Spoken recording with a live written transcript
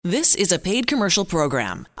This is a paid commercial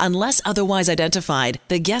program. Unless otherwise identified,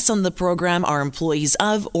 the guests on the program are employees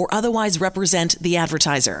of or otherwise represent the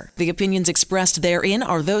advertiser. The opinions expressed therein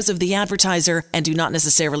are those of the advertiser and do not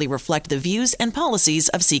necessarily reflect the views and policies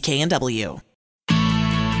of CKNW.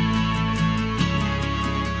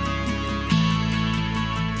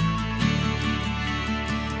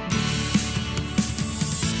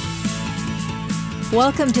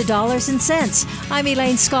 Welcome to Dollars and Cents. I'm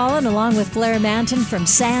Elaine Scollin along with Blair Manton from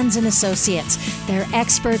Sands & Associates. They're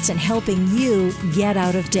experts in helping you get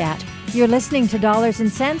out of debt. You're listening to Dollars and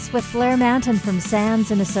Cents with Blair Manton from Sands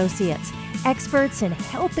 & Associates. Experts in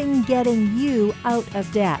helping getting you out of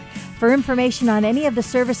debt. For information on any of the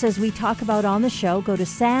services we talk about on the show, go to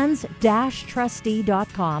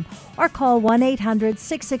sands-trustee.com or call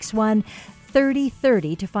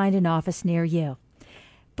 1-800-661-3030 to find an office near you.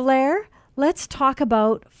 Blair, let's talk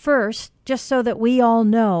about first, just so that we all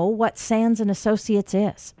know, what Sands & Associates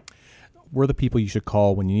is. We're the people you should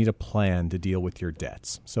call when you need a plan to deal with your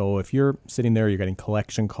debts. So if you're sitting there, you're getting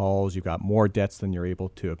collection calls, you've got more debts than you're able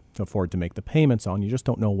to afford to make the payments on, you just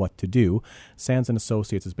don't know what to do. Sands &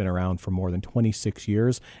 Associates has been around for more than 26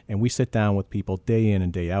 years, and we sit down with people day in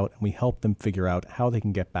and day out, and we help them figure out how they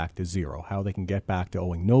can get back to zero, how they can get back to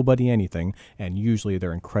owing nobody anything, and usually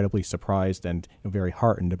they're incredibly surprised and very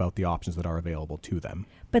heartened about the options that are available to them.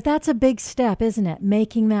 But that's a big step, isn't it?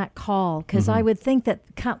 Making that call, because I would think that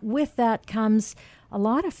with that comes a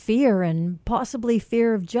lot of fear and possibly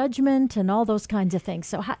fear of judgment and all those kinds of things.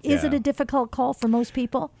 So is it a difficult call for most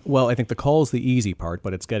people? Well, I think the call is the easy part,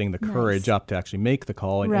 but it's getting the courage up to actually make the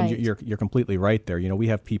call. And, and you're completely right there. You know, we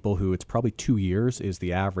have people who it's probably 2 years is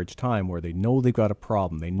the average time where they know they've got a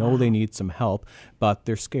problem. They know they need some help, but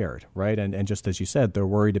they're scared, right? And just as you said, they're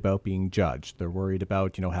worried about being judged. They're worried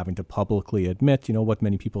about, having to publicly admit, what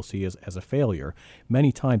many people see as a failure.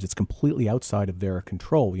 Many times it's completely outside of their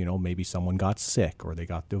control. Maybe someone got sick, or they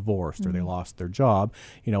got divorced, or they lost their job.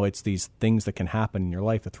 It's these things that can happen in your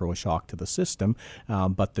life that throw a shock to the system.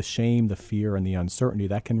 But the shame, the fear, and the uncertainty,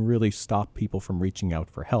 that can really stop people from reaching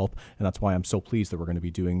out for help. And that's why I'm so pleased that we're going to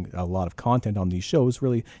be doing a lot of content on these shows,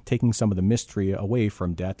 really taking some of the mystery away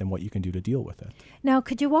from debt and what you can do to deal with it. Now,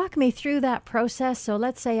 could you walk me through that process? So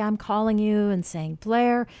let's say I'm calling you and saying,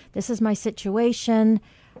 Blair, this is my situation.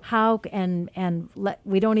 How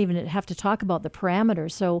we don't even have to talk about the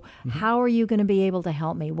parameters. So how are you going to be able to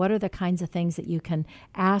help me? What are the kinds of things that you can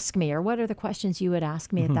ask me, or what are the questions you would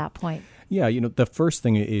ask me at that point? Yeah, the first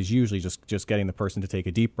thing is usually just getting the person to take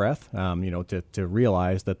a deep breath, to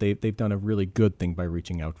realize that they've done a really good thing by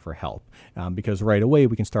reaching out for help. Because right away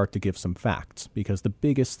we can start to give some facts. Because the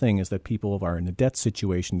biggest thing is that people are in a debt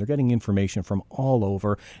situation. They're getting information from all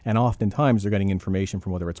over, and oftentimes they're getting information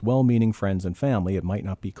from whether it's well-meaning friends and family, it might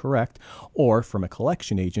not be correct, or from a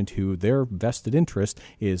collection agent who their vested interest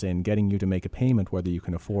is in getting you to make a payment whether you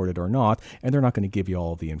can afford it or not, and they're not going to give you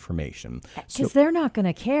all of the information. Because they're not going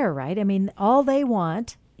to care, right? I mean, all they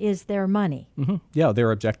want is their money. Yeah,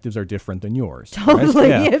 their objectives are different than yours. Totally.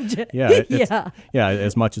 Right? Yeah,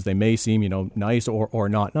 as much as they may seem, nice or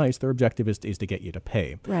not nice, their objective is to get you to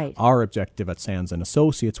pay. Right. Our objective at Sands &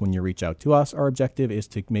 Associates, when you reach out to us, our objective is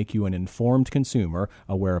to make you an informed consumer,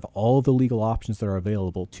 aware of all of the legal options that are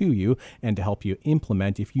available to you, and to help you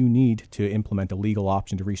implement, if you need to implement a legal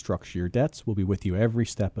option to restructure your debts, we'll be with you every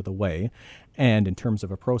step of the way. And in terms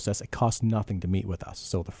of a process, it costs nothing to meet with us.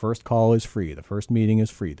 So the first call is free. The first meeting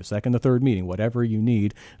is free. The second, the third meeting, whatever you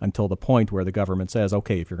need, until the point where the government says,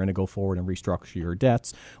 okay, if you're going to go forward and restructure your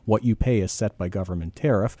debts, what you pay is set by government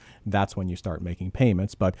tariff. That's when you start making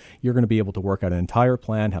payments. But you're going to be able to work out an entire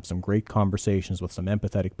plan, have some great conversations with some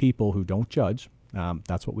empathetic people who don't judge.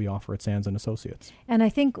 That's what we offer at Sands & Associates. And I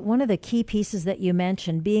think one of the key pieces that you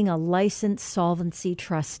mentioned, being a licensed solvency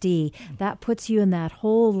trustee, that puts you in that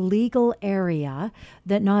whole legal area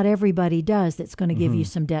that not everybody does, that's going to give you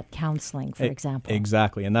some debt counseling, for example.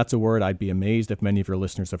 Exactly. And that's a word I'd be amazed if many of your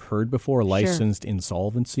listeners have heard before, licensed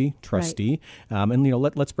insolvency trustee. Right.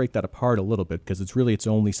 Let's break that apart a little bit, because it's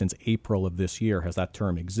only since April of this year has that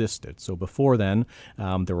term existed. So before then,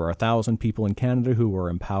 there were 1,000 people in Canada who were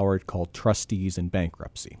empowered, called trustees in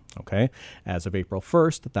bankruptcy. Okay. As of April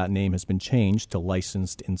 1st, that name has been changed to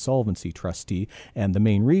licensed insolvency trustee. And the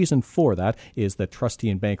main reason for that is that trustee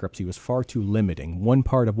in bankruptcy was far too limiting. One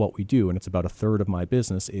part of what we do, and it's about 1/3 of my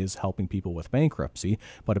business, is helping people with bankruptcy,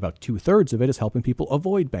 but about 2/3 of it is helping people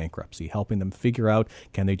avoid bankruptcy, helping them figure out,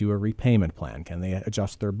 can they do a repayment plan? Can they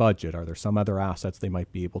adjust their budget? Are there some other assets they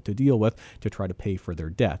might be able to deal with to try to pay for their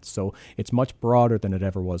debts? So it's much broader than it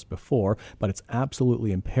ever was before, but it's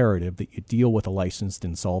absolutely imperative that you deal with a a licensed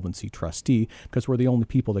insolvency trustee, because we're the only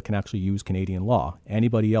people that can actually use Canadian law.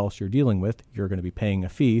 Anybody else you're dealing with, you're going to be paying a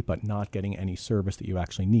fee, but not getting any service that you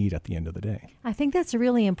actually need at the end of the day. I think that's a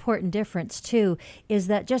really important difference, too, is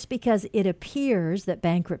that just because it appears that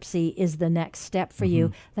bankruptcy is the next step for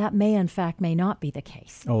you, that may not be the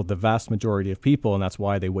case. Oh, the vast majority of people, and that's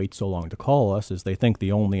why they wait so long to call us, is they think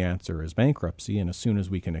the only answer is bankruptcy. And as soon as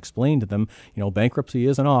we can explain to them, bankruptcy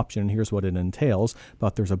is an option, here's what it entails,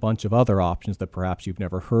 but there's a bunch of other options that perhaps you've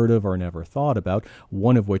never heard of or never thought about,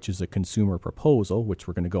 one of which is a consumer proposal, which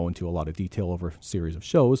we're going to go into a lot of detail over a series of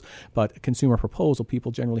shows. But a consumer proposal,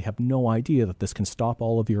 people generally have no idea that this can stop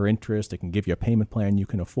all of your interest, it can give you a payment plan you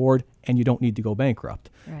can afford, and you don't need to go bankrupt.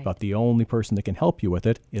 Right. But the only person that can help you with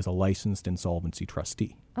it is a licensed insolvency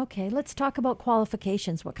trustee. Okay, let's talk about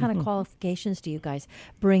qualifications. What kind of qualifications do you guys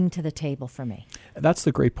bring to the table for me? That's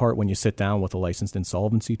the great part when you sit down with a licensed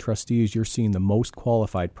insolvency trustee, is you're seeing the most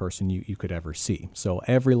qualified person you could ever see. So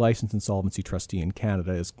every licensed insolvency trustee in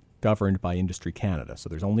Canada is governed by Industry Canada. So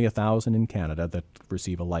there's only 1,000 in Canada that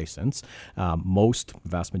receive a license.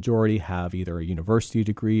 Vast majority have either a university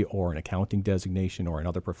degree or an accounting designation or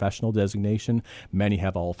another professional designation. Many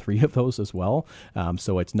have all three of those as well.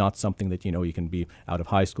 So it's not something that, you can be out of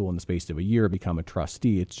high school in the space of a year, become a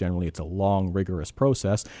trustee. It's a long, rigorous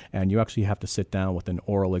process, and you actually have to sit down with an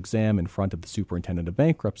oral exam in front of the superintendent of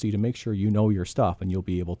bankruptcy to make sure you know your stuff and you'll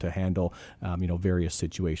be able to handle, various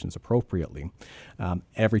situations appropriately.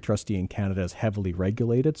 Every trustee in Canada is heavily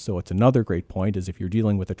regulated, so it's another great point is if you're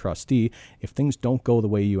dealing with a trustee, if things don't go the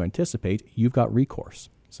way you anticipate, you've got recourse.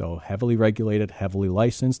 So heavily regulated, heavily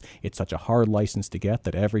licensed. It's such a hard license to get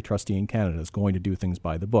that every trustee in Canada is going to do things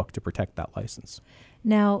by the book to protect that license.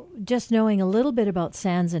 Now, just knowing a little bit about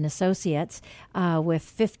Sands & Associates, with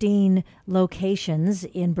 15 locations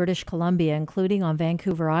in British Columbia, including on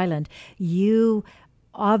Vancouver Island, you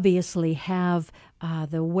obviously have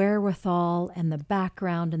the wherewithal and the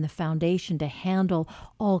background and the foundation to handle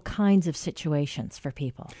all kinds of situations for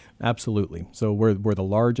people. Absolutely. So we're the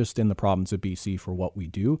largest in the province of BC for what we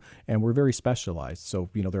do, and we're very specialized.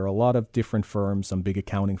 So, there are a lot of different firms, some big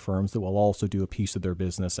accounting firms that will also do a piece of their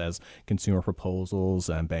business as consumer proposals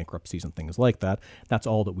and bankruptcies and things like that. That's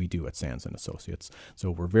all that we do at Sands & Associates.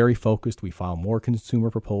 So we're very focused. We file more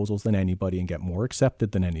consumer proposals than anybody and get more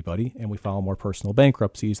accepted than anybody, and we file more personal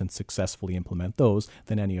bankruptcies and successfully implement those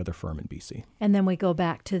than any other firm in BC. And then we go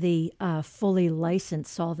back to the fully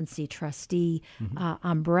licensed solvency trustee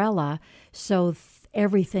umbrella. So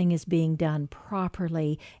everything is being done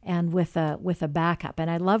properly and with a backup. And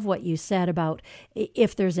I love what you said about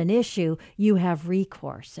if there's an issue, you have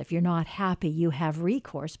recourse. If you're not happy, you have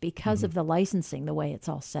recourse because of the licensing, the way it's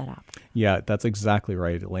all set up. Yeah, that's exactly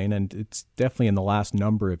right, Elaine. And it's definitely in the last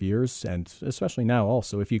number of years, and especially now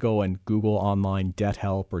also, if you go and Google online debt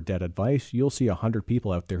help or debt advice, you'll see 100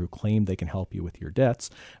 people out there who claim they can help you with your debts.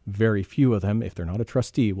 Very few of them, if they're not a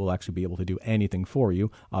trustee, will actually be able to do anything for you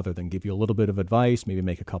other than give you a little bit of advice, maybe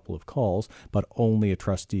make a couple of calls, but only a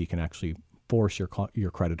trustee can actually force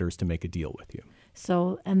your creditors to make a deal with you.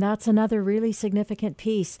 So, and that's another really significant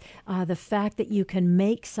piece, the fact that you can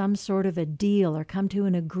make some sort of a deal or come to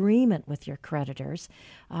an agreement with your creditors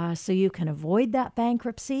so you can avoid that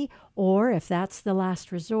bankruptcy, or if that's the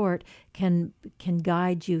last resort, can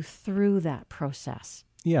guide you through that process.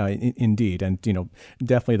 Yeah, indeed. And,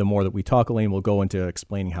 definitely the more that we talk, Elaine, we'll go into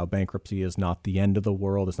explaining how bankruptcy is not the end of the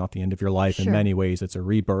world. It's not the end of your life. Sure. In many ways, it's a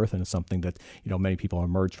rebirth, and it's something that, many people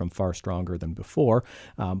emerge from far stronger than before.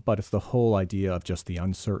 But it's the whole idea of just the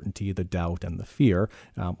uncertainty, the doubt, and the fear.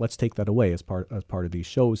 Let's take that away as part of these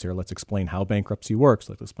shows here. Let's explain how bankruptcy works.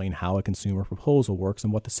 Let's explain how a consumer proposal works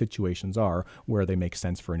and what the situations are where they make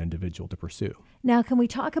sense for an individual to pursue. Now, can we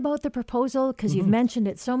talk about the proposal? Because you've mentioned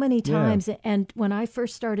it so many times. Yeah. And when I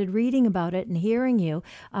first started reading about it and hearing you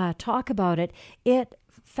talk about it, it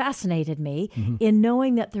fascinated me in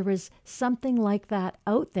knowing that there was something like that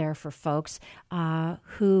out there for folks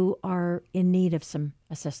who are in need of some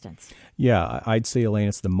assistance. Yeah, I'd say, Elaine,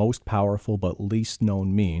 it's the most powerful but least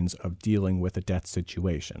known means of dealing with a debt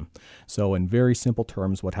situation. So in very simple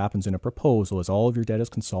terms, what happens in a proposal is all of your debt is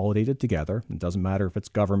consolidated together. It doesn't matter if it's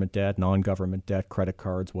government debt, non-government debt, credit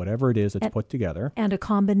cards, whatever it is, it's put together. And a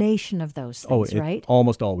combination of those things, right?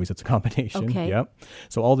 Almost always it's a combination. Okay. Yep.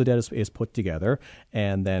 So all the debt is put together,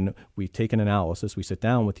 and then we take an analysis. We sit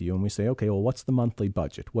down with you and we say, okay, well, what's the monthly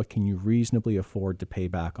budget? What can you reasonably afford to pay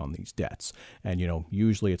back on these debts? And,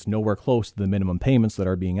 usually it's nowhere close to the minimum payments that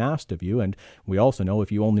are being asked of you. And we also know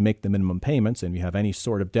if you only make the minimum payments and you have any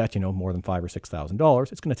sort of debt, more than $5,000 or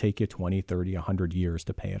 $6,000, it's going to take you 20, 30, 100 years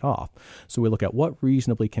to pay it off. So we look at what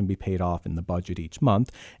reasonably can be paid off in the budget each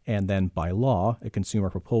month. And then by law, a consumer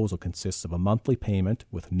proposal consists of a monthly payment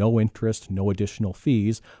with no interest, no additional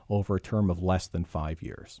fees over a term of less than 5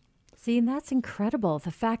 years. See, and that's incredible. The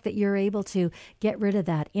fact that you're able to get rid of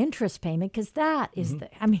that interest payment, because that is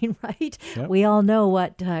right? Yep. We all know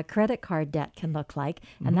what credit card debt can look like,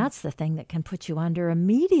 and that's the thing that can put you under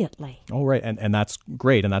immediately. Oh, right. And that's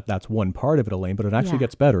great. And that's one part of it, Elaine, but it actually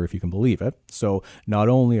gets better if you can believe it. So not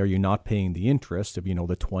only are you not paying the interest of,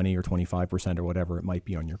 the 20 or 25% or whatever it might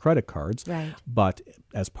be on your credit cards, right, but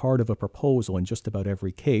as part of a proposal in just about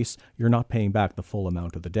every case, you're not paying back the full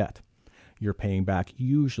amount of the debt. You're paying back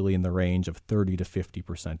usually in the range of 30 to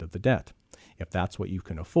 50% of the debt. If that's what you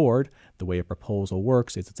can afford, the way a proposal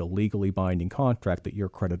works is it's a legally binding contract that your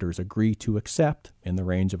creditors agree to accept in the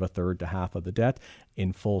range of a third to half of the debt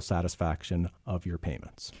in full satisfaction of your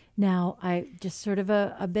payments. Now, I just sort of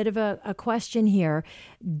a bit of a question here.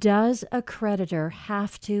 Does a creditor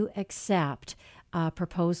have to accept a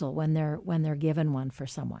proposal when they're given one for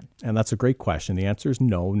someone? And that's a great question. The answer is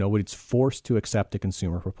no. Nobody's forced to accept a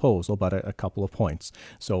consumer proposal, but a couple of points.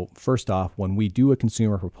 So first off, when we do a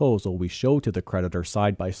consumer proposal, we show to the creditor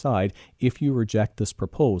side by side, if you reject this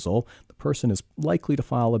proposal, the person is likely to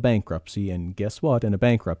file a bankruptcy. And guess what? In a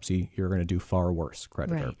bankruptcy, you're going to do far worse,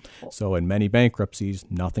 creditor. Right. So in many bankruptcies,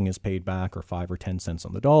 nothing is paid back, or 5 or 10 cents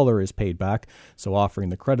on the dollar is paid back. So offering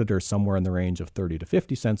the creditor somewhere in the range of 30 to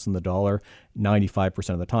 50 cents on the dollar, 95%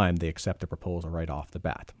 of the time, they accept the proposal right off the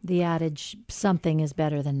bat. The adage, something is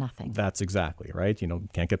better than nothing. That's exactly right.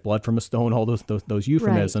 Can't get blood from a stone, all those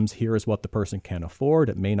euphemisms. Right. Here is what the person can afford.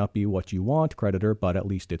 It may not be what you want, creditor, but at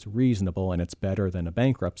least it's reasonable, and it's better than a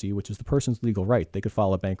bankruptcy, which is the person's legal right. They could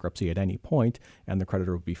file a bankruptcy at any point, and the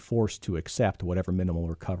creditor would be forced to accept whatever minimal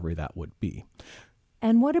recovery that would be.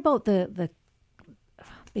 And what about the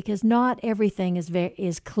because not everything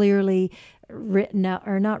is clearly written out,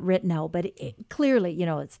 or not written out, but clearly,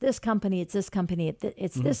 it's this company, it's this company,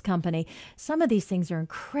 it's this company. Some of these things are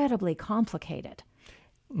incredibly complicated.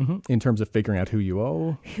 Mm-hmm. In terms of figuring out who you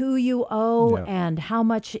owe, and how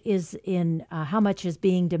much is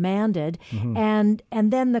being demanded, and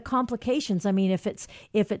then the complications. I mean, if it's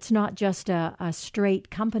not just a straight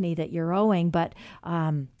company that you're owing, but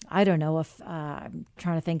I don't know if I'm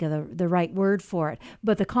trying to think of the right word for it,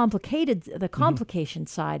 but the complication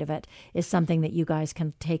side of it is something that you guys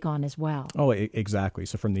can take on as well. Oh, exactly.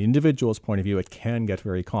 So from the individual's point of view, it can get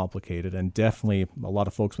very complicated, and definitely a lot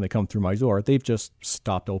of folks, when they come through my door, they've just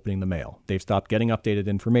stopped opening the mail. They've stopped getting updated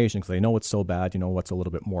information because they know it's so bad. What's a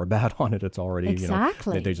little bit more bad on it, it's already,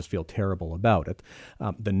 exactly. They just feel terrible about it.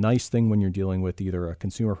 The nice thing when you're dealing with either a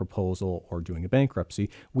consumer proposal or doing a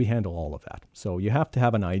bankruptcy, we handle all of that. So you have to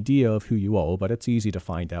have an idea of who you owe, but it's easy to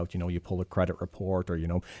find out. You pull a credit report, or,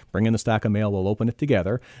 bring in the stack of mail, we'll open it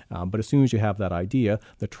together. But as soon as you have that idea,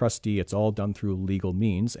 the trustee, it's all done through legal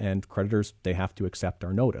means, and creditors, they have to accept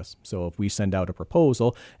our notice. So if we send out a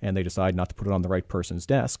proposal and they decide not to put it on the right person's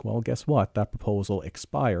desk, well, guess what? That proposal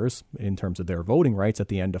expires in terms of their voting rights at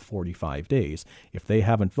the end of 45 days. If they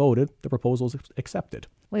haven't voted, the proposal is accepted.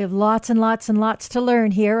 We have lots and lots and lots to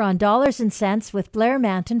learn here on Dollars and Cents with Blair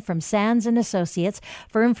Manton from Sands & Associates.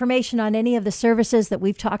 For information on any of the services that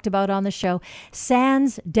we've talked about on the show,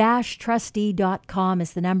 sands-trustee.com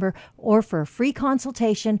is the number, or for a free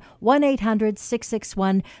consultation,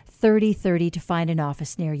 1-800-661-3030 to find an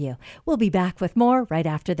office near you. We'll be back with more right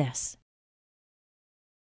after this.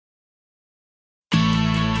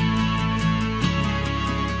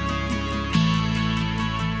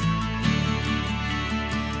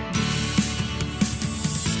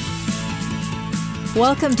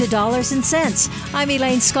 Welcome to Dollars and Cents. I'm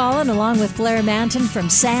Elaine Scollin, along with Blair Manton from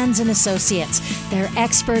Sands & Associates. They're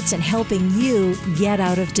experts in helping you get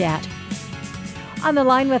out of debt. On the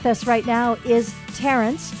line with us right now is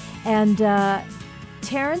Terrence, and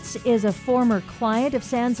Terrence is a former client of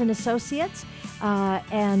Sands & Associates,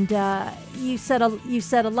 and you said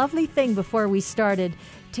a lovely thing before we started,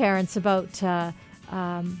 Terrence, about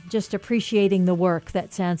just appreciating the work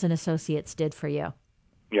that Sands & Associates did for you.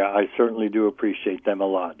 Yeah, I certainly do appreciate them a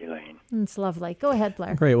lot, Elaine. It's lovely. Go ahead,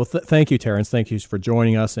 Blair. Great. Well, thank you, Terence. Thank you for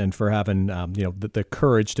joining us and for having the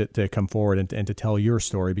courage to come forward and to tell your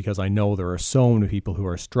story, because I know there are so many people who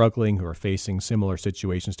are struggling, who are facing similar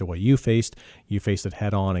situations to what you faced. You faced it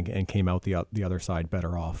head on and came out the other side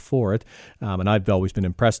better off for it. And I've always been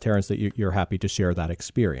impressed, Terence, that you're happy to share that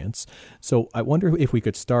experience. So I wonder if we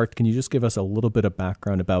could start. Can you just give us a little bit of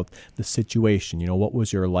background about the situation? What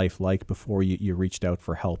was your life like before you reached out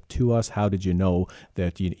for help to us? How did you know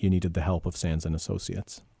that you needed the help of Sands and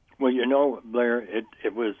Associates? Well, Blair,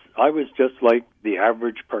 I was just like the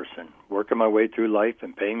average person, working my way through life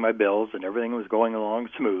and paying my bills, and everything was going along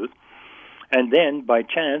smooth. And then, by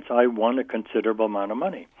chance, I won a considerable amount of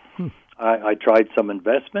money. I tried some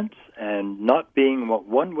investments, and not being what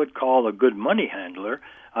one would call a good money handler,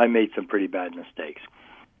 I made some pretty bad mistakes.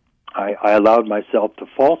 I allowed myself to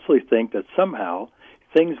falsely think that somehow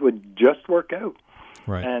things would just work out.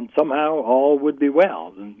 Right. And somehow all would be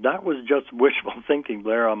well. And that was just wishful thinking,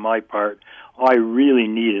 Blair, on my part. I really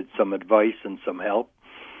needed some advice and some help.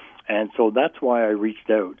 And so that's why I reached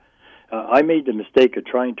out. I made the mistake of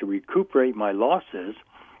trying to recuperate my losses,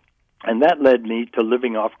 and that led me to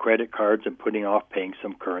living off credit cards and putting off paying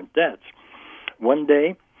some current debts. One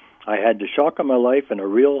day, I had the shock of my life and a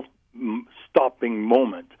real stopping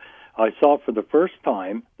moment. I saw for the first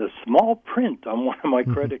time the small print on one of my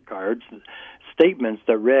credit cards, statements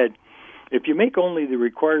that read, if you make only the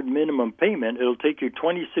required minimum payment, it'll take you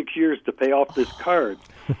 26 years to pay off this card.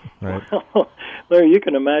 Right. Larry, you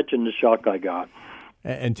can imagine the shock I got.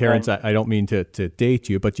 And Terence, I don't mean to date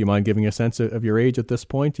you, but do you mind giving a sense of your age at this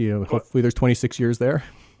point? Hopefully there's 26 years there.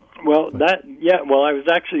 Well, I was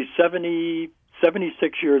actually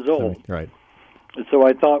 76 years old. Right. So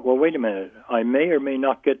I thought, well, wait a minute, I may or may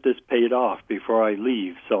not get this paid off before I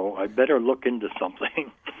leave, so I better look into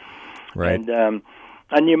something. Right.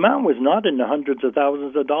 And the amount was not in the hundreds of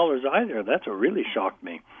thousands of dollars either. That's what really shocked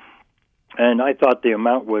me. And I thought the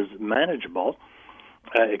amount was manageable,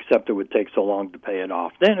 except it would take so long to pay it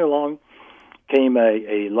off. Then along came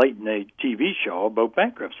a late-night TV show about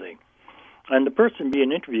bankruptcy. And the person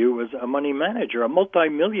being interviewed was a money manager, a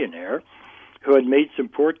multimillionaire, who had made some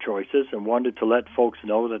poor choices and wanted to let folks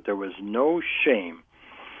know that there was no shame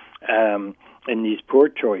in these poor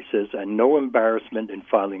choices and no embarrassment in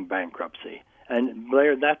filing bankruptcy. And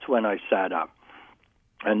Blair, that's when I sat up.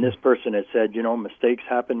 And this person had said, mistakes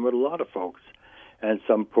happen with a lot of folks, and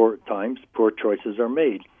some poor choices are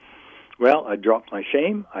made. Well, I dropped my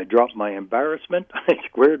shame, I dropped my embarrassment, I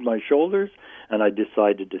squared my shoulders, and I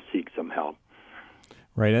decided to seek some help.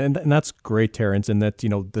 Right. And that's great, Terence, and that,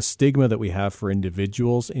 the stigma that we have for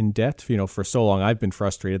individuals in debt, for so long I've been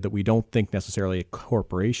frustrated that we don't think necessarily a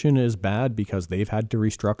corporation is bad because they've had to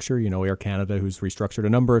restructure. Air Canada, who's restructured a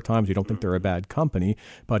number of times, we don't think they're a bad company,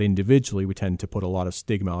 but individually we tend to put a lot of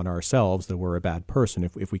stigma on ourselves that we're a bad person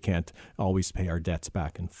if we can't always pay our debts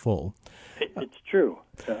back in full. It's true.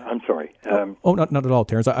 I'm sorry. Not at all,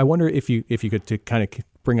 Terence. I wonder if you could to kind of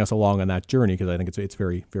bring us along on that journey, because I think it's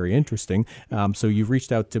very, very interesting. So you've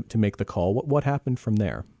reached out to make the call. What happened from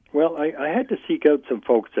there? Well, I had to seek out some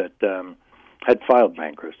folks that had filed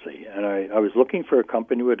bankruptcy, and I was looking for a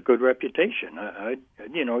company with a good reputation.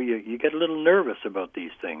 You get a little nervous about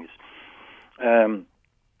these things.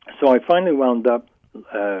 So I finally wound up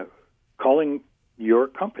calling your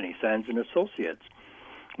company, Sands and Associates.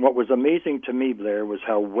 What was amazing to me, Blair, was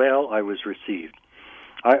how well I was received.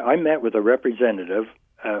 I met with a representative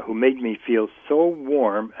who made me feel so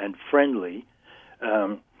warm and friendly.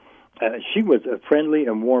 She was a friendly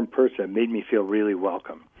and warm person, made me feel really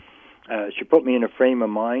welcome. She put me in a frame of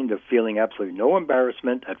mind of feeling absolutely no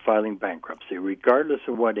embarrassment at filing bankruptcy, regardless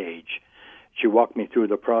of what age. She walked me through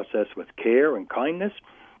the process with care and kindness.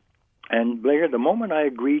 And Blair, the moment I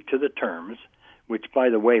agreed to the terms, which, by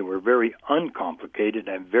the way, were very uncomplicated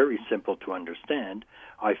and very simple to understand,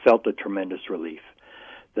 I felt a tremendous relief.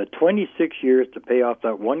 The 26 years to pay off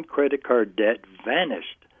that one credit card debt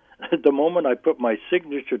vanished the moment I put my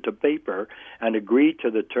signature to paper and agreed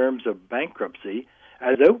to the terms of bankruptcy,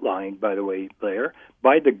 as outlined, by the way, Blair,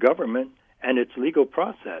 by the government and its legal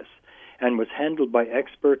process, and was handled by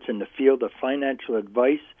experts in the field of financial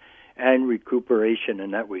advice and recuperation,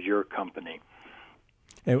 and that was your company.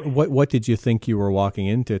 And what did you think you were walking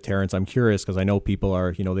into, Terence? I'm curious because I know people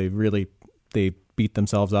are, they've beat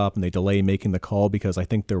themselves up and they delay making the call because I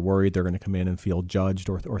think they're worried they're going to come in and feel judged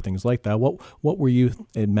or things like that. What were you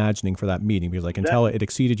imagining for that meeting? Because I can tell it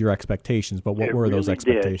exceeded your expectations, but what were those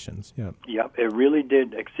expectations? Yeah, it really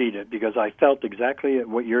did exceed it, because I felt exactly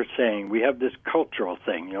what you're saying. We have this cultural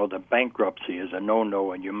thing, the bankruptcy is a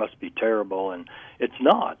no-no and you must be terrible, and it's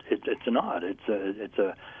not. It's not. It's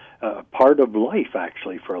a part of life,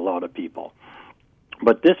 actually, for a lot of people.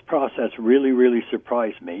 But this process really, really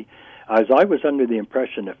surprised me, as I was under the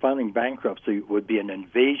impression that filing bankruptcy would be an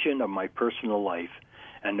invasion of my personal life,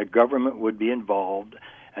 and the government would be involved,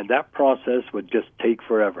 and that process would just take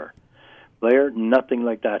forever. Blair, nothing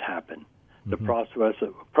like that happened. The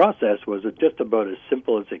process was just about as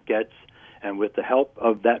simple as it gets, and with the help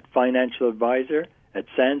of that financial advisor at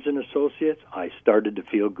Sands & Associates, I started to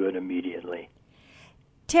feel good immediately.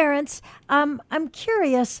 Terence, I'm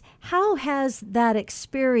curious, how has that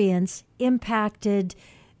experience impacted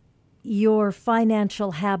your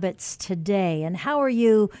financial habits today, and how are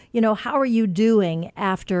you doing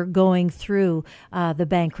after going through the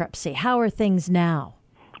bankruptcy? How are things now?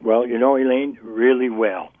 Well, Elaine, really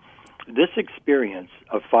well. This experience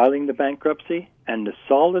of filing the bankruptcy and the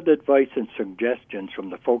solid advice and suggestions from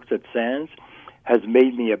the folks at Sands has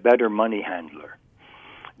made me a better money handler.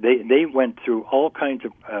 They went through all kinds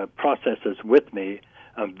of processes with me,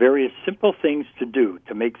 various simple things to do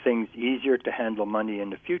to make things easier to handle money in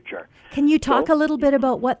the future. Can you talk a little bit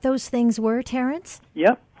about what those things were, Terence?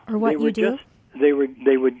 Yeah. Or what you do?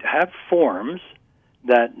 They would have forms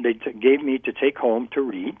that they gave me to take home to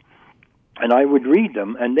read, and I would read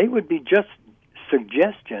them, and they would be just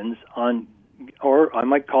suggestions on, or I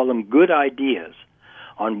might call them good ideas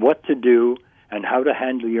on what to do and how to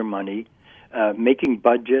handle your money, making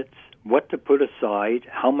budgets, what to put aside,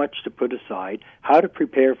 how much to put aside, how to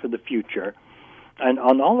prepare for the future, and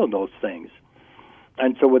on all of those things.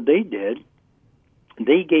 And so what they did,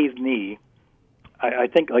 they gave me, I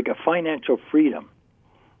think, like a financial freedom.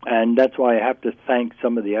 And that's why I have to thank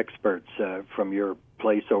some of the experts from your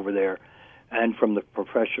place over there and from the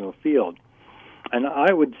professional field. And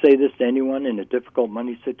I would say this to anyone in a difficult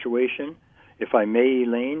money situation, if I may,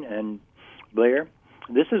 Elaine and Blair,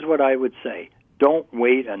 this is what I would say. Don't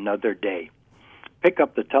wait another day. Pick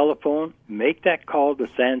up the telephone, make that call to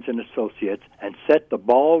Sands & Associates, and set the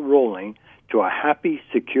ball rolling to a happy,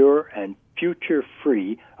 secure, and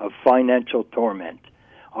future-free of financial torment.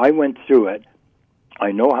 I went through it.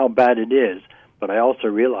 I know how bad it is, but I also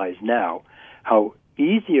realize now how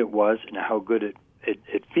easy it was and how good it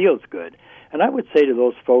feels good. And I would say to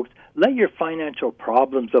those folks, let your financial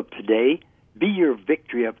problems of today be your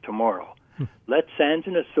victory of tomorrow. Let Sands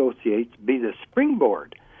 & Associates be the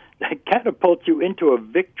springboard that catapults you into a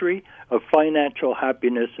victory of financial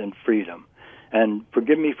happiness and freedom. And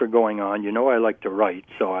forgive me for going on. I like to write,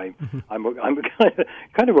 so I'm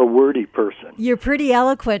kind of a wordy person. You're pretty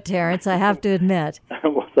eloquent, Terence, I have to admit.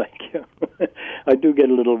 Well, thank you. I do get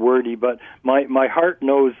a little wordy, but my heart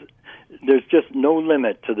knows there's just no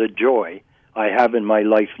limit to the joy I have in my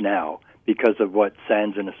life now because of what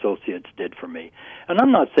Sands & Associates did for me. And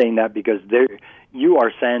I'm not saying that because you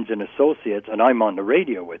are Sands & Associates and I'm on the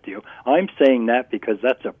radio with you. I'm saying that because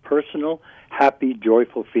that's a personal, happy,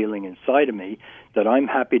 joyful feeling inside of me that I'm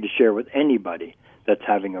happy to share with anybody that's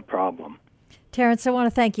having a problem. Terence, I want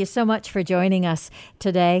to thank you so much for joining us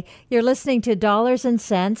today. You're listening to Dollars and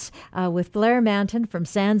Cents with Blair Manton from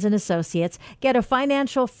Sands & Associates. Get a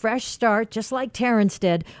financial fresh start, just like Terence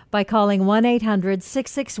did, by calling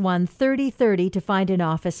 1-800-661-3030 to find an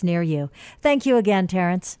office near you. Thank you again,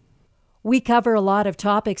 Terence. We cover a lot of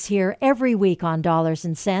topics here every week on Dollars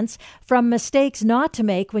and Cents, from mistakes not to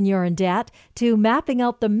make when you're in debt to mapping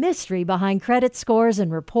out the mystery behind credit scores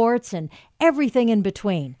and reports and everything in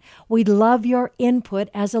between. We'd love your input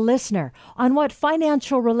as a listener on what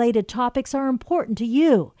financial-related topics are important to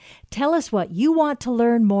you. Tell us what you want to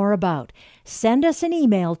learn more about. Send us an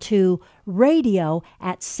email to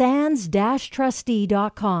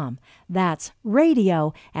radio@sands-trustee.com. That's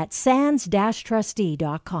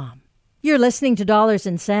radio@sands-trustee.com. You're listening to Dollars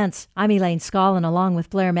and Cents. I'm Elaine Scollin, along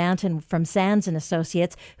with Blair Manton from Sands &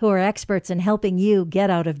 Associates, who are experts in helping you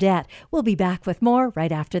get out of debt. We'll be back with more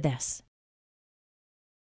right after this.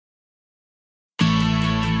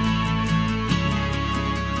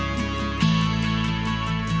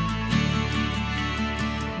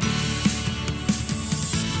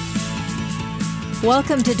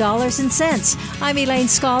 Welcome to Dollars and Cents. I'm Elaine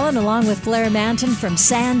Scollin, along with Blair Manton from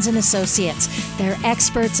Sands & Associates. They're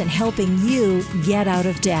experts in helping you get out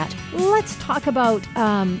of debt. Let's talk about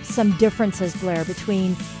some differences, Blair,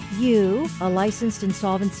 between you, a licensed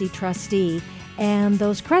insolvency trustee, and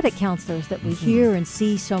those credit counselors that we hear and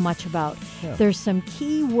see so much about. Yeah. There's some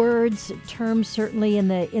key words, terms certainly in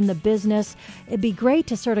the business. It'd be great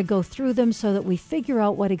to sort of go through them so that we figure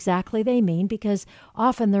out what exactly they mean, because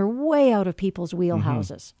often they're way out of people's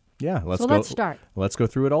wheelhouses. Yeah, let's start. Let's go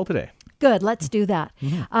through it all today. Good, let's do that.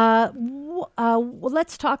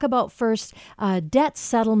 Let's talk about first debt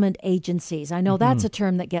settlement agencies. I know that's a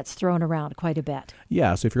term that gets thrown around quite a bit.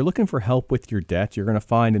 Yeah, so if you're looking for help with your debt, you're going to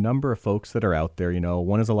find a number of folks that are out there.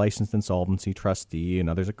 One is a licensed insolvency trustee,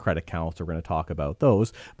 another's a credit counselor. We're going to talk about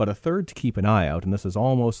those. But a third to keep an eye out, and this is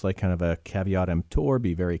almost like kind of a caveat emptor,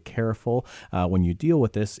 be very careful when you deal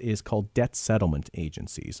with this, is called debt settlement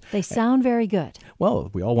agencies. They sound very good.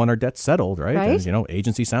 Well, we all want our debt settled, right? And,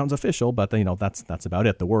 agency sounds official, but that's about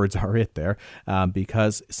it. The words are it there,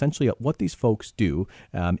 because essentially what these folks do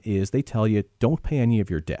is they tell you don't pay any of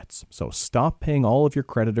your debts. So stop paying all of your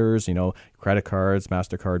creditors, credit cards,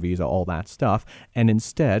 MasterCard, Visa, all that stuff, and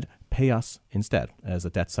instead pay us instead as a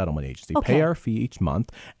debt settlement agency. Okay. Pay our fee each month,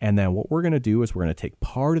 and then what we're going to do is we're going to take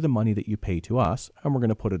part of the money that you pay to us, and we're going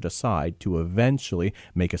to put it aside to eventually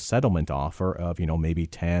make a settlement offer of, maybe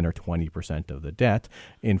 10 or 20% of the debt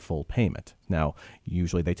in full payment. Now,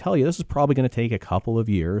 usually they tell you this is probably going to take a couple of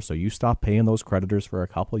years, so you stop paying those creditors for a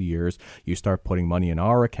couple of years, you start putting money in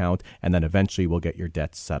our account, and then eventually we'll get your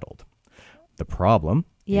debt settled. The problem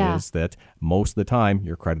is that most of the time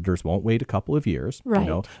your creditors won't wait a couple of years.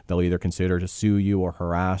 Right. They'll either consider to sue you or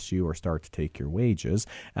harass you or start to take your wages.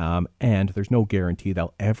 And there's no guarantee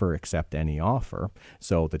they'll ever accept any offer.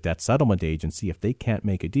 So the debt settlement agency, if they can't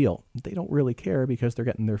make a deal, they don't really care because they're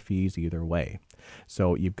getting their fees either way.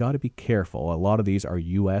 So you've got to be careful. A lot of these are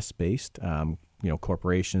U.S. based.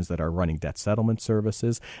 Corporations that are running debt settlement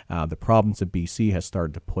services. The province of BC has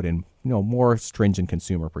started to put in, more stringent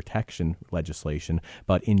consumer protection legislation,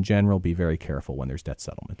 but in general, be very careful when there's debt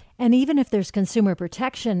settlement. And even if there's consumer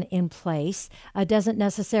protection in place, doesn't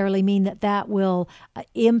necessarily mean that will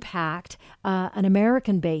impact an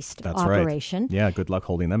American-based operation. Right. Yeah, good luck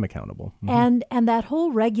holding them accountable. Mm-hmm. And that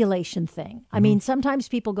whole regulation thing. I mean, sometimes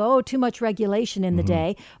people go, too much regulation in the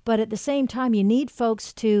day, but at the same time, you need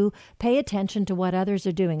folks to pay attention to what others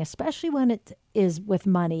are doing, especially when it is with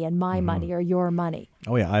money and my money or your money.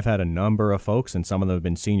 Oh, yeah. I've had a number of folks, and some of them have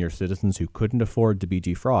been senior citizens who couldn't afford to be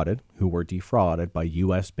defrauded, who were defrauded by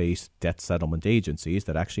U.S.-based debt settlement agencies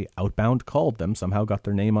that actually outbound called them, somehow got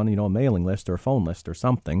their name on, a mailing list or a phone list or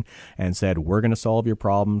something, and said, we're going to solve your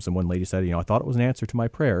problems. And one lady said, I thought it was an answer to my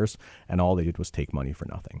prayers, and all they did was take money for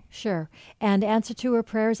nothing. Sure. And answer to her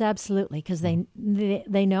prayers, absolutely, because they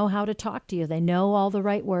know how to talk to you. They know all the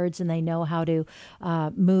right words, and they know how to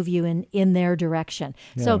move you in their direction.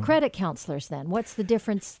 Yeah. So credit counselors then, what's the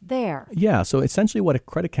difference there? Yeah, so essentially what a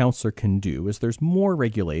credit counselor can do is there's more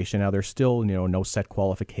regulation. Now there's still, no set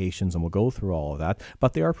qualifications, and we'll go through all of that,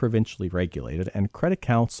 but they are provincially regulated, and credit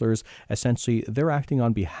counselors, essentially, they're acting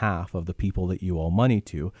on behalf of the people that you owe money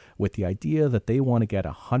to with the idea that they want to get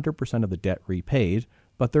 100% of the debt repaid,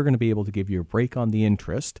 but they're going to be able to give you a break on the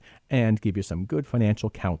interest and give you some good financial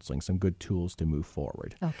counseling, some good tools to move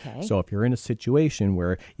forward. Okay. So if you're in a situation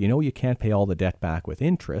where you can't pay all the debt back with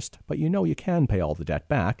interest, but you can pay all the debt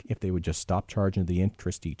back if they would just stop charging the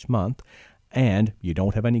interest each month, and you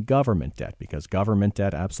don't have any government debt, because government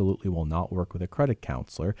debt absolutely will not work with a credit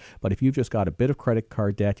counselor. But if you've just got a bit of credit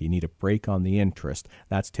card debt, you need a break on the interest,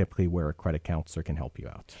 that's typically where a credit counselor can help you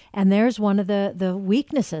out. And there's one of the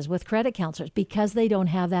weaknesses with credit counselors, because they don't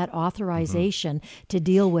have that authorization to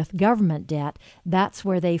deal with government debt. That's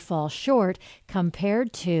where they fall short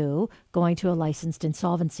compared to going to a licensed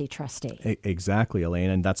insolvency trustee. Exactly, Elaine.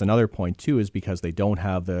 And that's another point, too, is because they don't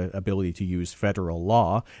have the ability to use federal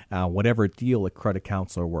law. Whatever deal a credit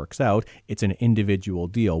counselor works out, it's an individual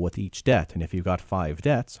deal with each debt. And if you've got 5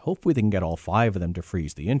 debts, hopefully they can get all 5 of them to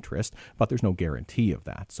freeze the interest, but there's no guarantee of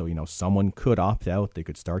that. So, someone could opt out. They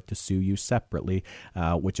could start to sue you separately,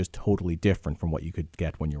 which is totally different from what you could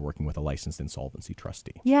get when you're working with a licensed insolvency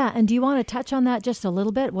trustee. Yeah. And do you want to touch on that just a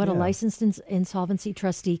little bit, what a licensed insolvency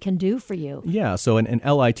trustee can do for you? Yeah. So an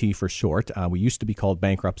LIT for short, we used to be called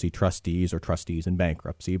bankruptcy trustees or trustees in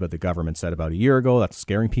bankruptcy, but the government said about a year ago that's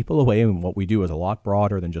scaring people away, and what we do is a lot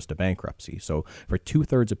broader than just a bankruptcy. So for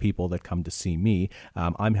 2/3 of people that come to see me,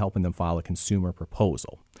 I'm helping them file a consumer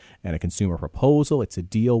proposal. And a consumer proposal, it's a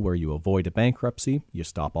deal where you avoid a bankruptcy, you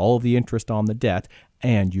stop all of the interest on the debt,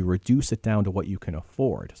 and you reduce it down to what you can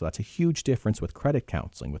afford. So that's a huge difference with credit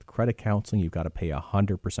counseling. With credit counseling, you've got to pay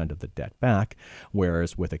 100% of the debt back,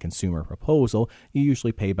 whereas with a consumer proposal, you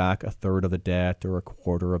usually pay back 1/3 of the debt or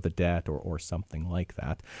 1/4 of the debt or something like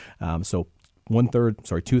that. So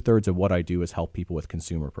 2/3 of what I do is help people with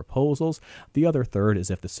consumer proposals. The other third is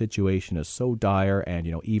if the situation is so dire and,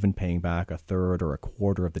 even paying back a third or a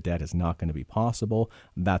quarter of the debt is not going to be possible,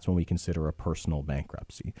 that's when we consider a personal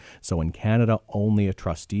bankruptcy. So in Canada, only a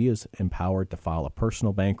trustee is empowered to file a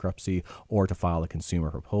personal bankruptcy or to file a consumer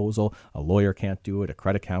proposal. A lawyer can't do it. A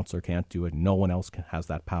credit counselor can't do it. No one else has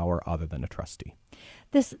that power other than a trustee.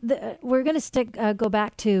 We're going to go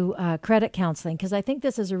back to credit counseling because I think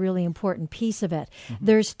this is a really important piece of it. Mm-hmm.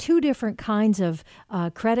 There's two different kinds of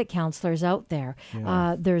credit counselors out there.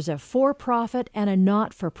 Yeah. There's a for-profit and a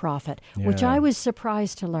not-for-profit, which I was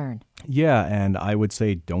surprised to learn. Yeah, and I would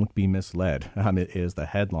say don't be misled. It is the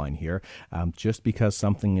headline here. Just because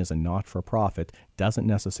something is a not-for-profit doesn't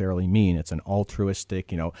necessarily mean it's an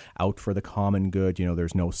altruistic, out for the common good.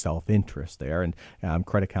 There's no self-interest there, and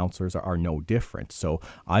credit counselors are no different. So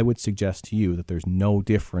I would suggest to you that there's no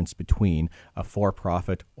difference between a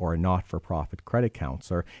for-profit or a not-for-profit credit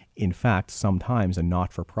counselor. In fact, sometimes a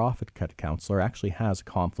not-for-profit credit counselor actually has a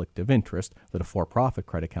conflict of interest that a for-profit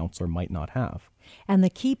credit counselor might not have. And the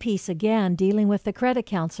key piece, again, dealing with the credit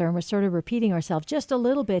counselor, and we're sort of repeating ourselves just a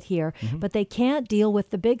little bit here, but they can't deal with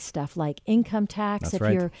the big stuff like income tax. That's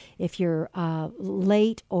right. If you're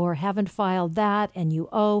late or haven't filed that and you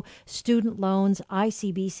owe, student loans,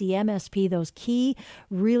 ICBC, MSP, those key,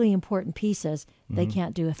 really important pieces, they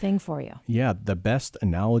can't do a thing for you. Yeah, the best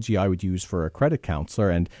analogy I would use for a credit counselor,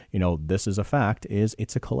 and this is a fact, is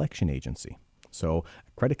it's a collection agency. So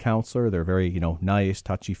a credit counselor, they're very, nice,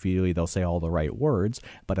 touchy-feely. They'll say all the right words.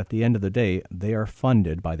 But at the end of the day, they are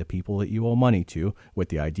funded by the people that you owe money to with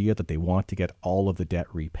the idea that they want to get all of the debt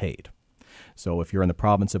repaid. So if you're in the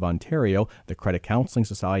province of Ontario, the Credit Counselling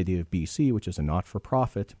Society of BC, which is a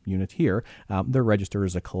not-for-profit unit here, they're registered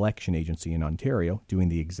as a collection agency in Ontario doing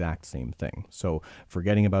the exact same thing. So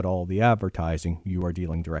forgetting about all the advertising, you are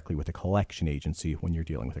dealing directly with a collection agency when you're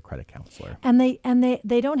dealing with a credit counselor. And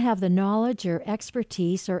they don't have the knowledge or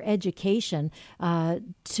expertise or education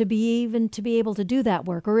to be able to do that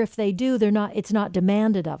work. Or if they do, it's not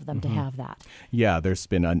demanded of them to have that. Yeah, there's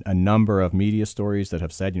been a number of media stories that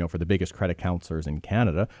have said, for the biggest credit counselors in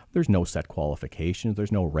Canada, there's no set qualifications,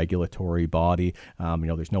 there's no regulatory body,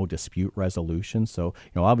 there's no dispute resolution. So,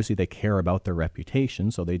 obviously they care about their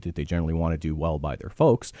reputation, so they generally want to do well by their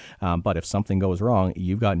folks. But if something goes wrong,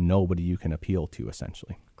 you've got nobody you can appeal to,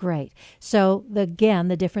 essentially. Great. So, the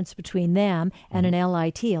difference between them and an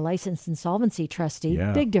LIT, a licensed insolvency trustee,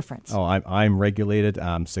 big difference. Oh, I'm regulated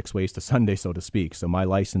 6 ways to Sunday, so to speak. So my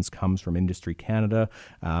license comes from Industry Canada.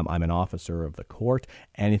 I'm an officer of the court.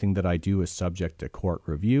 Anything that I do is subject to court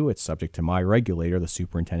review. It's subject to my regulator, the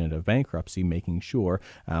superintendent of bankruptcy, making sure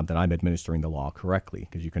that I'm administering the law correctly.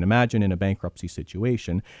 Because you can imagine in a bankruptcy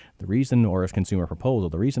situation, or a consumer proposal,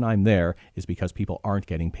 the reason I'm there is because people aren't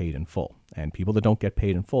getting paid in full. And people that don't get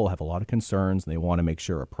paid in full have a lot of concerns, and they want to make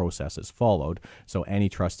sure a process is followed. So any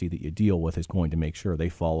trustee that you deal with is going to make sure they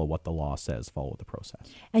follow what the law says, follow the process.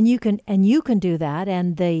 And you can do that,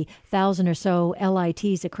 and the 1,000 or so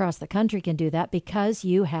LITs across the country can do that because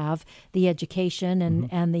you have the education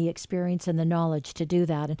and the experience and the knowledge to do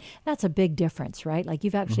that. And that's a big difference, right? Like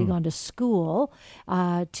you've actually gone to school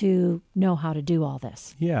to know how to do all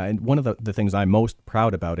this. Yeah, and one of the things I'm most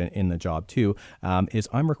proud about in the job too is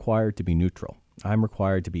I'm required to be neutral. I'm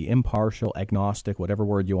required to be impartial, agnostic, whatever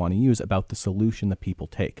word you want to use, about the solution that people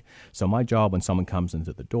take. So my job when someone comes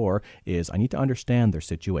into the door is I need to understand their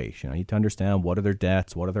situation. I need to understand what are their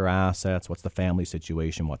debts, what are their assets, what's the family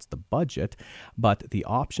situation, what's the budget. But the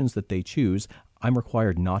options that they choose, I'm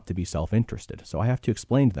required not to be self-interested. So I have to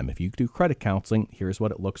explain to them, if you do credit counseling, here's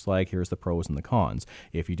what it looks like, here's the pros and the cons.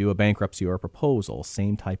 If you do a bankruptcy or a proposal,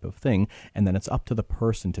 same type of thing, and then it's up to the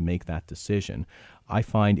person to make that decision. I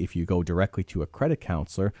find if you go directly to a credit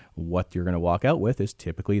counselor, what you're going to walk out with is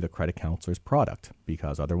typically the credit counselor's product,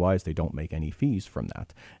 because otherwise they don't make any fees from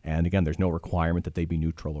that. And again, there's no requirement that they be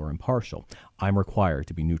neutral or impartial. I'm required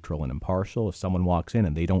to be neutral and impartial. If someone walks in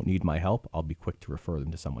and they don't need my help, I'll be quick to refer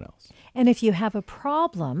them to someone else. And if you have a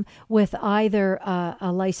problem with either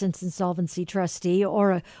a licensed insolvency trustee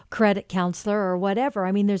or a credit counselor or whatever,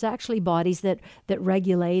 I mean, there's actually bodies that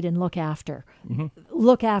regulate and look after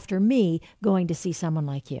me going to see someone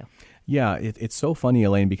like you. Yeah, it's so funny,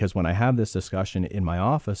 Elaine, because when I have this discussion in my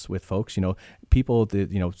office with folks, people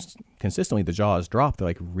that, consistently the jaws drop. They're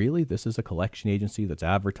like, really? This is a collection agency that's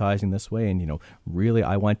advertising this way? And, really,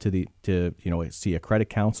 I went to see a credit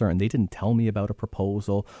counselor and they didn't tell me about a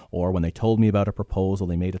proposal, or when they told me about a proposal,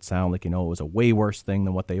 they made it sound like, it was a way worse thing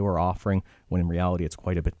than what they were offering, when in reality, it's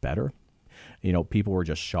quite a bit better. People were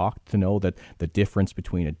just shocked to know that the difference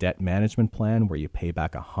between a debt management plan where you pay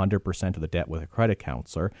back 100% of the debt with a credit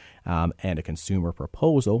counselor and a consumer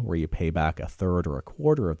proposal where you pay back a third or a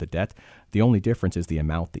quarter of the debt, the only difference is the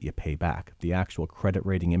amount that you pay back. The actual credit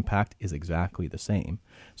rating impact is exactly the same.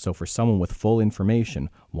 So for someone with full information,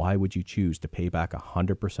 why would you choose to pay back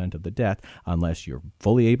 100% of the debt unless you're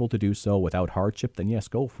fully able to do so without hardship? Then yes,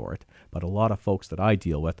 go for it. But a lot of folks that I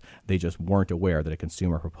deal with, they just weren't aware that a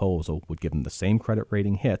consumer proposal would give them the same credit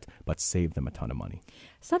rating hit but save them a ton of money.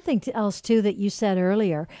 Something else, too, that you said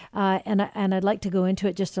earlier, and I'd like to go into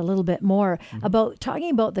it just a little bit more, about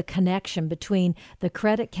talking about the connection between the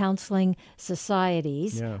credit counseling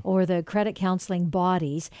societies or the credit counseling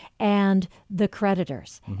bodies and the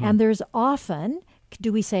creditors. And there's often,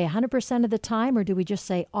 do we say 100% of the time, or do we just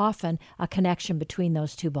say often, a connection between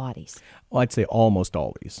those two bodies? Well, I'd say almost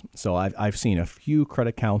always. So I've seen a few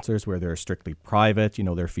credit counselors where they're strictly private,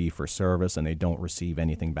 their fee for service, and they don't receive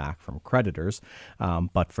anything back from creditors.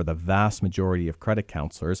 But for the vast majority of credit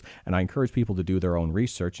counselors, and I encourage people to do their own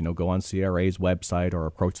research, go on CRA's website or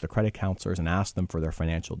approach the credit counselors and ask them for their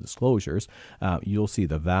financial disclosures. You'll see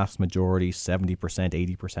the vast majority, 70%,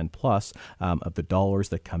 80% plus of the dollars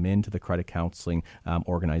that come into the credit counseling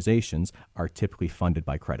organizations are typically funded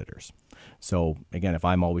by creditors. So again, if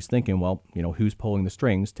I'm always thinking, well, who's pulling the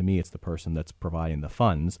strings? To me, it's the person that's providing the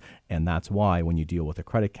funds. And that's why when you deal with a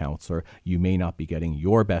credit counselor, you may not be getting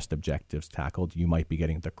your best objectives tackled. You might be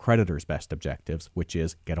getting the creditor's best objectives, which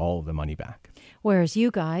is get all of the money back. Whereas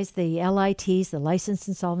you guys, the LITs, the licensed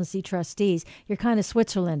insolvency trustees, you're kind of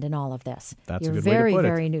Switzerland in all of this. That's you're a good way to put it.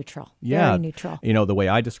 Very neutral. Yeah. Very neutral. The way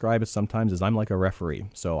I describe it sometimes is I'm like a referee.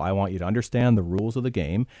 So I want you to understand the rules of the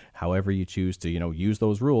game. However you choose to, use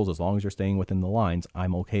those rules, as long as you're staying within the lines,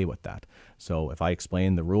 I'm okay with that. So if I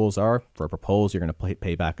explain the rules are, for a proposal, you're going to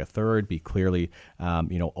pay back a third, be clearly,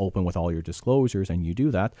 open with all your disclosures, and you do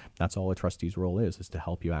that, that's all a trustee's role is to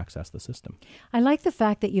help you access the system. I like the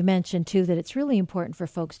fact that you mentioned, too, that it's really important for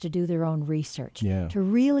folks to do their own research, to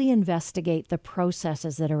really investigate the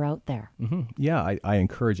processes that are out there. Yeah, I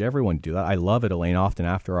encourage everyone to do that. I love it, Elaine. Often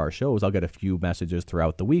after our shows, I'll get a few messages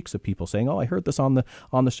throughout the weeks of people saying, I heard this on the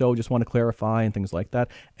show, just want to clarify, and things like that.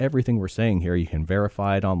 Everything we're saying here, you can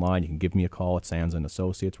verify it online. You can give me a call at Sands &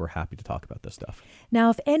 Associates. We're happy to talk about this stuff. Now,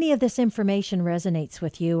 if any of this information resonates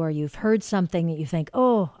with you, or you've heard something that you think,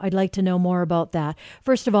 I'd like to know more about that,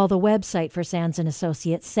 first of all, the website for Sands &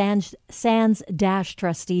 Associates,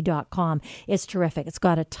 sands-trustee.com, is terrific. It's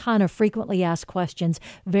got a ton of frequently asked questions,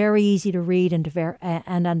 very easy to read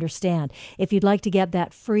and understand. If you'd like to get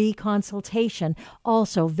that free consultation,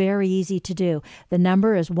 also very easy to do. The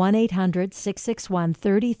number is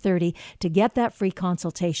 1-800-661-3030 to get that free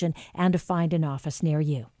consultation and to find an office near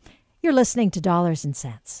you. You're listening to Dollars and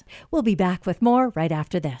Cents. We'll be back with more right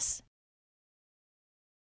after this.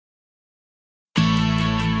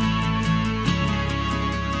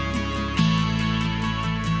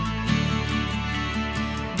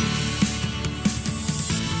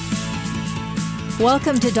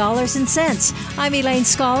 Welcome to Dollars and Cents. I'm Elaine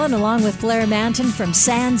Scollin, along with Blair Manton from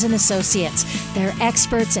Sands & Associates. They're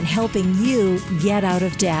experts in helping you get out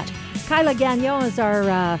of debt. Kyla Gagnon is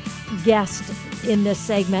our guest in this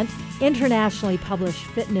segment. Internationally published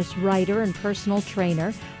fitness writer and personal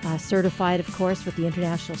trainer, certified, of course, with the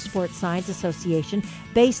International Sports Science Association,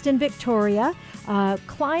 based in Victoria.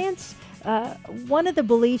 Clients, one of the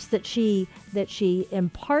beliefs that she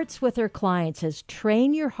imparts with her clients is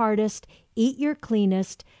train your hardest, eat your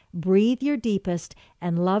cleanest, breathe your deepest,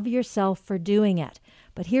 and love yourself for doing it.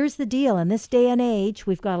 But here's the deal. In this day and age,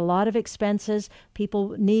 we've got a lot of expenses,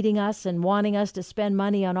 people needing us and wanting us to spend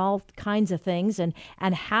money on all kinds of things and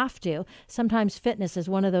have to. Sometimes fitness is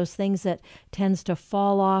one of those things that tends to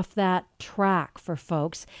fall off that track for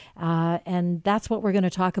folks. And that's what we're going to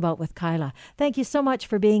talk about with Kyla. Thank you so much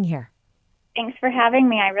for being here. Thanks for having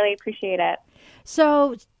me. I really appreciate it.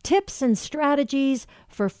 So, tips and strategies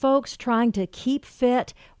for folks trying to keep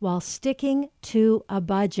fit while sticking to a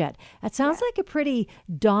budget. That sounds like a pretty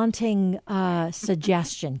daunting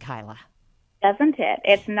suggestion, Kyla. Doesn't it?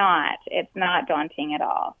 It's not. It's not daunting at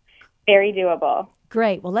all. Very doable.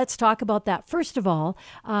 Great. Well, let's talk about that. First of all,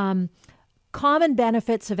 common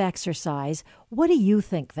benefits of exercise. What do you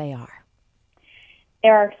think they are?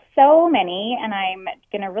 There are so many, and I'm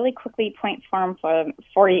going to really quickly point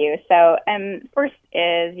for you. So first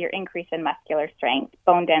is your increase in muscular strength,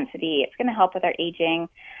 bone density. It's going to help with our aging.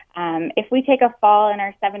 If we take a fall in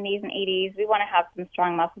our 70s and 80s, we want to have some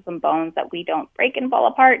strong muscles and bones that we don't break and fall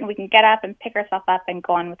apart, and we can get up and pick ourselves up and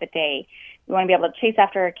go on with the day. We want to be able to chase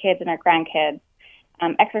after our kids and our grandkids.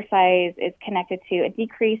 Exercise is connected to a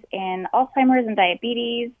decrease in Alzheimer's and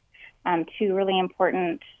diabetes. two really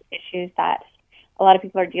important issues that a lot of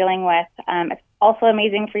people are dealing with. It's also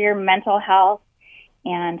amazing for your mental health,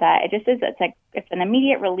 and it's an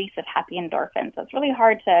immediate release of happy endorphins. So it's really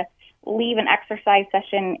hard to leave an exercise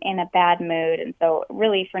session in a bad mood, and so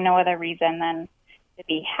really for no other reason than to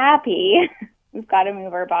be happy, we've got to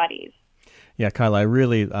move our bodies. Yeah, Kyla, I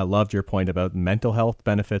really loved your point about mental health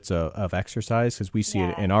benefits of exercise, because we see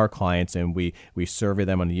it in our clients, and we survey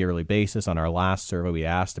them on a yearly basis. On our last survey, we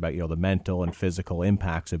asked about the mental and physical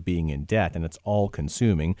impacts of being in debt, and it's all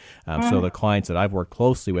consuming. So the clients that I've worked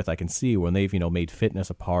closely with, I can see when they've made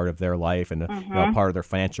fitness a part of their life and part of their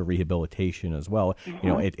financial rehabilitation as well.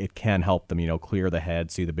 It can help them clear the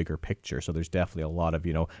head, see the bigger picture. So there's definitely a lot of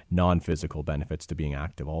non-physical benefits to being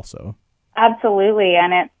active also. Absolutely,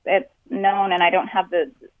 and it's known, and I don't have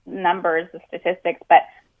the numbers, the statistics, but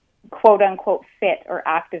quote unquote fit or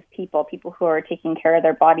active people who are taking care of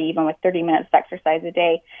their body even with 30 minutes of exercise a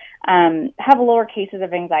day, have lower cases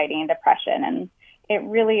of anxiety and depression, and it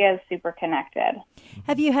really is super connected.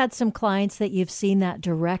 Have you had some clients that you've seen that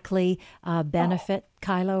directly benefit,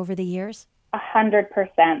 Kyla, over the years? 100%.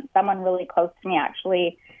 Someone really close to me,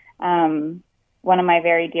 actually, one of my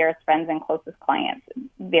very dearest friends and closest clients,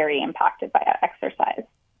 very impacted by exercise.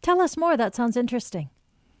 Tell us more. That sounds interesting.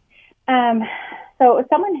 So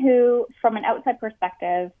someone who, from an outside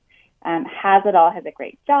perspective, has it all, has a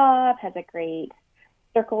great job, has a great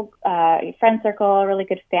friend circle, a really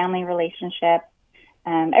good family relationship.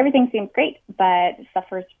 Everything seems great, but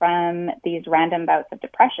suffers from these random bouts of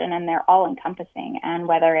depression, and they're all encompassing. And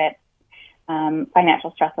whether it's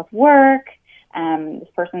financial stress with work, this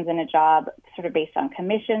person's in a job sort of based on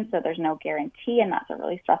commission, so there's no guarantee, and that's a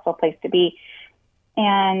really stressful place to be.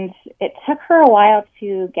 And it took her a while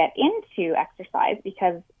to get into exercise,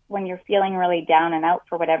 because when you're feeling really down and out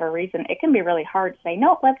for whatever reason, it can be really hard to say,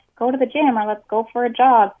 no, let's go to the gym or let's go for a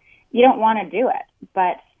jog. You don't want to do it.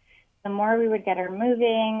 But the more we would get her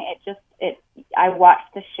moving, I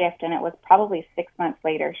watched the shift, and it was probably 6 months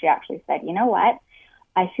later, she actually said, you know what?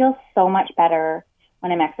 I feel so much better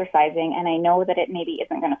when I'm exercising, and I know that it maybe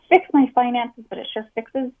isn't going to fix my finances, but it sure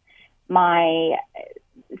fixes my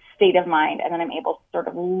state of mind, and then I'm able to sort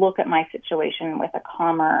of look at my situation with a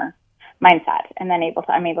calmer mindset, and then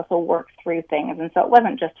I'm able to work through things. And so it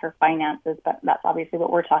wasn't just her finances, but that's obviously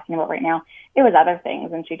what we're talking about right now. It was other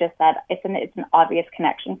things, and she just said it's an obvious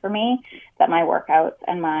connection for me that my workouts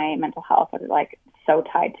and my mental health are like so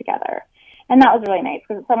tied together. And that was really nice,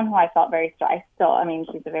 because it's someone who I felt very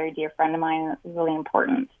she's a very dear friend of mine, and it's really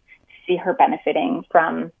important to see her benefiting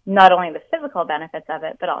from not only the physical benefits of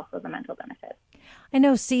it, but also the mental benefits. I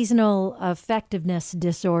know seasonal affectiveness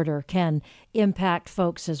disorder can impact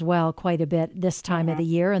folks as well quite a bit this time of the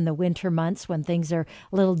year, in the winter months when things are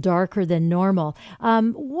a little darker than normal.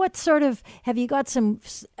 What sort of, have you got some,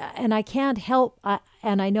 and I can't help,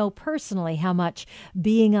 and I know personally how much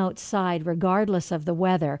being outside, regardless of the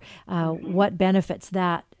weather, what benefits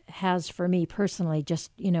that has for me personally,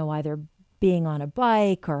 just, either being on a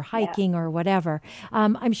bike or hiking or whatever.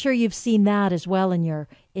 I'm sure you've seen that as well in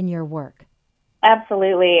your work.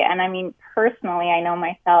 Absolutely. And I mean, personally, I know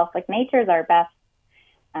myself, like nature is our best,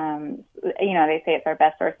 they say it's our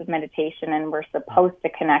best source of meditation, and we're supposed to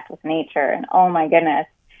connect with nature. And oh my goodness,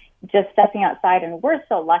 just stepping outside, and we're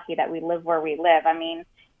so lucky that we live where we live. I mean,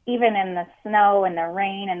 even in the snow and the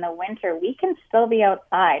rain and the winter, we can still be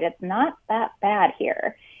outside. It's not that bad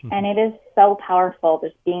here. And it is so powerful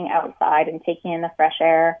just being outside and taking in the fresh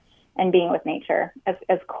air and being with nature.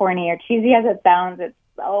 As corny or cheesy as it sounds, it's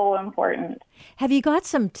so important. Have you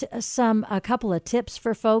got a couple of tips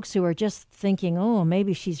for folks who are just thinking, oh,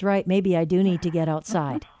 maybe she's right, maybe I do need to get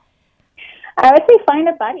outside? I would say find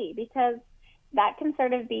a buddy, because that can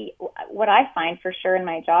sort of be what I find for sure in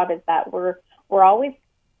my job, is that we're always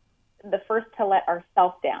the first to let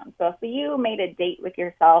ourselves down. So if you made a date with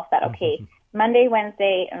yourself that, okay, Monday,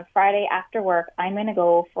 Wednesday, and Friday after work, I'm going to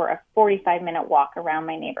go for a 45-minute walk around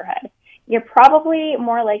my neighborhood, you're probably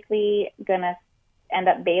more likely going to end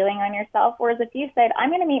up bailing on yourself. Whereas if you said, I'm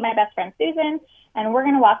going to meet my best friend Susan, and we're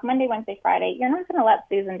going to walk Monday, Wednesday, Friday, you're not going to let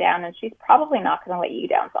Susan down, and she's probably not going to let you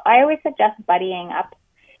down. So I always suggest buddying up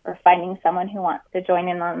or finding someone who wants to join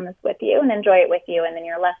in on this with you and enjoy it with you, and then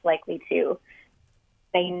you're less likely to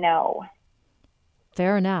say no.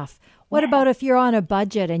 Fair enough. What about if you're on a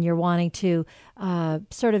budget and you're wanting to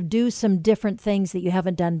sort of do some different things that you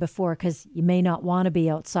haven't done before because you may not want to be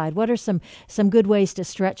outside? What are some good ways to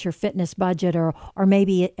stretch your fitness budget or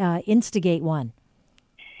maybe instigate one?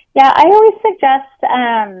 Yeah, I always suggest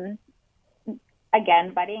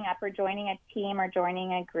again, buddying up or joining a team or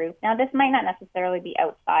joining a group. Now, this might not necessarily be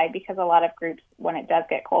outside because a lot of groups, when it does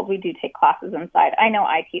get cold, we do take classes inside. I know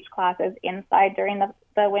I teach classes inside during the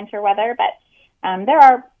winter weather, but there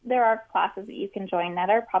are classes that you can join that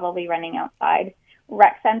are probably running outside.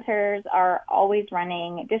 Rec centers are always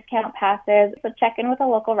running discount passes, so check in with a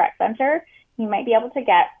local rec center. You might be able to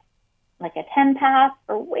get like a 10 pass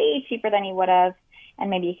for way cheaper than you would have, and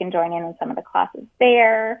maybe you can join in some of the classes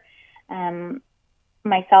there.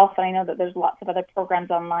 Myself, and I know that there's lots of other programs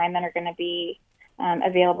online that are going to be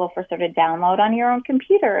available for sort of download on your own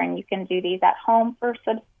computer, and you can do these at home for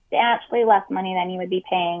substantially less money than you would be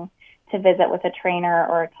paying to visit with a trainer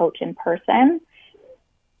or a coach in person.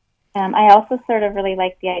 I also sort of really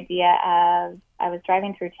like the idea of, I was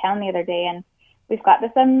driving through town the other day, and we've got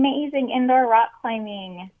this amazing indoor rock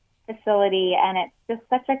climbing facility, and it's just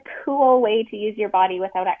such a cool way to use your body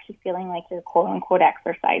without actually feeling like you're quote-unquote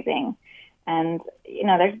exercising. And, you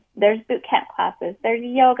know, there's boot camp classes, there's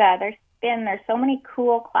yoga, there's spin, there's so many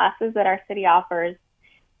cool classes that our city offers.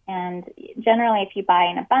 And generally, if you buy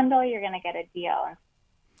in a bundle, you're going to get a deal.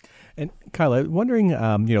 And Kyla, wondering,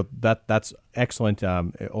 that's excellent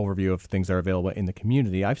overview of things that are available in the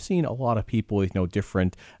community. I've seen a lot of people with,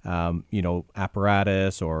 different,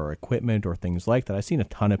 apparatus or equipment or things like that. I've seen a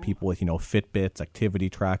ton of people with, Fitbits, activity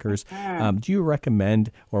trackers. Do you recommend,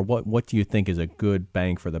 or what do you think is a good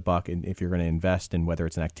bang for the buck if you're going to invest in whether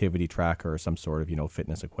it's an activity tracker or some sort of,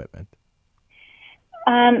 fitness equipment?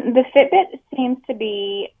 The Fitbit seems to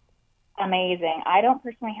be amazing. I don't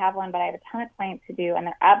personally have one, but I have a ton of clients who do, and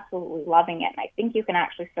they're absolutely loving it. And I think you can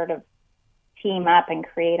actually sort of team up and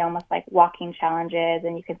create almost like walking challenges,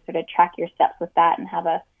 and you can sort of track your steps with that and have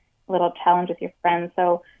a little challenge with your friends.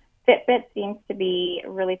 So Fitbit seems to be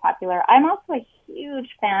really popular. I'm also a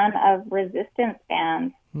huge fan of resistance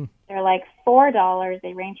bands. They're like $4.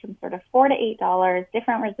 They range from sort of $4 to $8,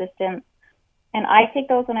 different resistance. And I take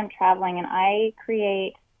those when I'm traveling, and I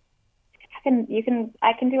create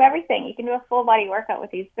I can do everything. You can do a full body workout with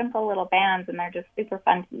these simple little bands, and they're just super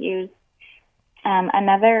fun to use.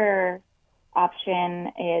 Another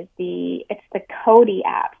option is the Cody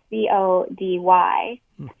app, CODY,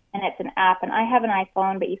 and it's an app. And I have an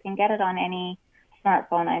iPhone, but you can get it on any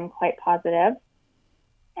smartphone, I'm quite positive.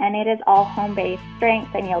 And it is all home-based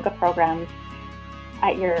strength and yoga programs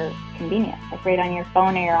at your convenience, like right on your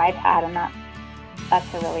phone or your iPad, and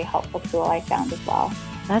that's a really helpful tool I found as well.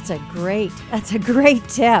 That's a great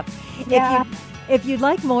tip. Yeah. If you'd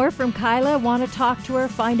like more from Kyla, want to talk to her,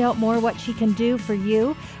 find out more what she can do for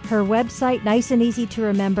you, her website, nice and easy to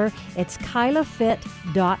remember, it's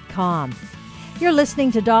KylaFit.com. You're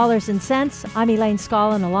listening to Dollars and Cents. I'm Elaine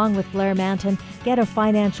Scollin along with Blair Manton. Get a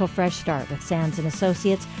financial fresh start with Sands &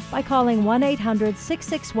 Associates by calling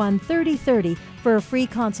 1-800-661-3030 for a free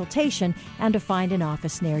consultation and to find an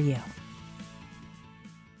office near you.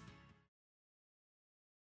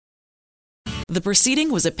 The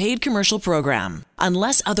proceeding was a paid commercial program.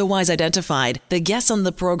 Unless otherwise identified, the guests on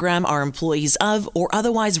the program are employees of or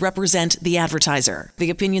otherwise represent the advertiser. The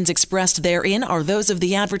opinions expressed therein are those of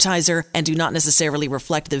the advertiser and do not necessarily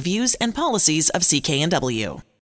reflect the views and policies of CK&W.